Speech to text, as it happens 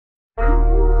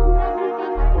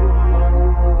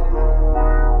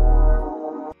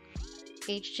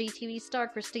HGTV star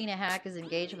Christina Haack is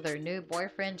engaged with her new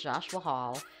boyfriend Joshua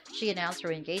Hall. She announced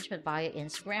her engagement via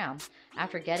Instagram.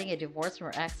 After getting a divorce from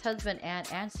her ex-husband Ann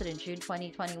Ansted in June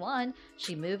 2021,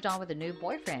 she moved on with a new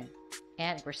boyfriend.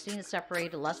 Ann and Christina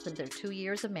separated less than their 2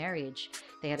 years of marriage.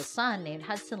 They had a son named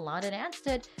Hudson London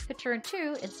Ansted, who turned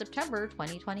 2 in September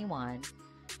 2021.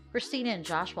 Christina and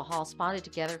Joshua Hall spotted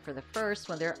together for the first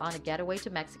when they're on a getaway to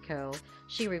Mexico.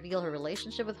 She revealed her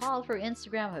relationship with Hall for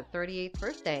Instagram on her 38th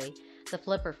birthday. The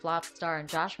flip-or-flop star and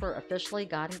Joshua officially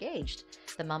got engaged.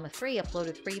 The mom of 3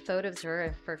 uploaded 3 photos of her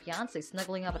and her fiance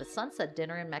snuggling up at a sunset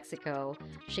dinner in Mexico.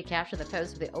 She captioned the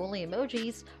post with the only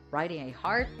emojis, writing a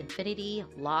heart, infinity,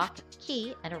 lock,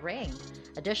 key, and a ring.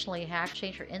 Additionally, Haack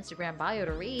changed her Instagram bio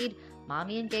to read,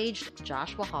 "Mommy engaged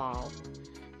Joshua Hall."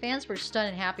 Fans were stunned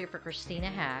and happy for Christina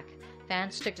Haack.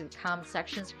 Fans took to the comment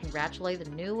sections to congratulate the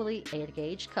newly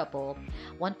engaged couple.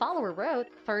 One follower wrote,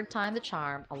 "Third time the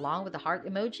charm," along with the heart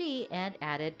emoji and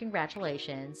added,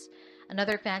 "Congratulations."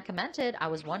 Another fan commented, "I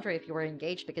was wondering if you were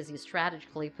engaged because you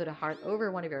strategically put a heart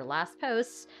over one of your last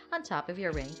posts on top of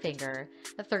your ring finger."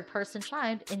 The third person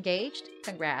chimed, "Engaged?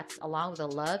 Congrats," along with a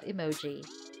love emoji.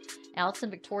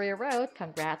 Alison Victoria wrote,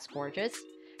 "Congrats, gorgeous."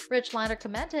 Rich Liner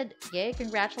commented, "Yay,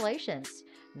 congratulations."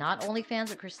 Not only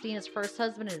fans of Christina's first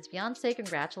husband and his fiance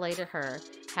congratulated her.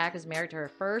 Haack is married to her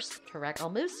first, Tarek El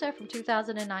Moussa, from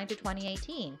 2009 to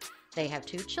 2018. They have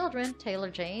 2 children, Taylor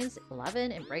James,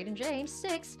 11, and Braden James,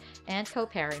 6, and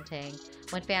co-parenting.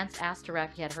 When fans asked Tarek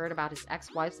if he had heard about his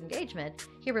ex-wife's engagement,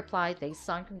 he replied they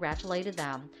son congratulated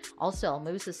them. Also, El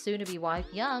Moussa's soon-to-be wife,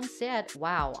 Young, said,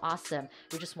 "Wow, awesome.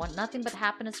 We just want nothing but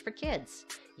happiness for kids."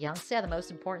 Young said the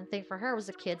most important thing for her was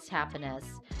the kids' happiness.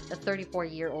 The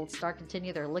 34-year-old star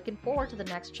continued they're looking forward to the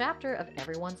next chapter of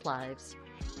everyone's lives.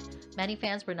 Many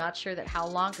fans were not sure that how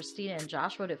long Christina and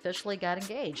Joshua had officially got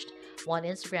engaged. One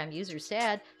Instagram user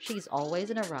said, "She's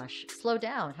always in a rush. Slow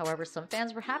down." However, some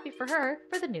fans were happy for her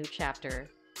for the new chapter.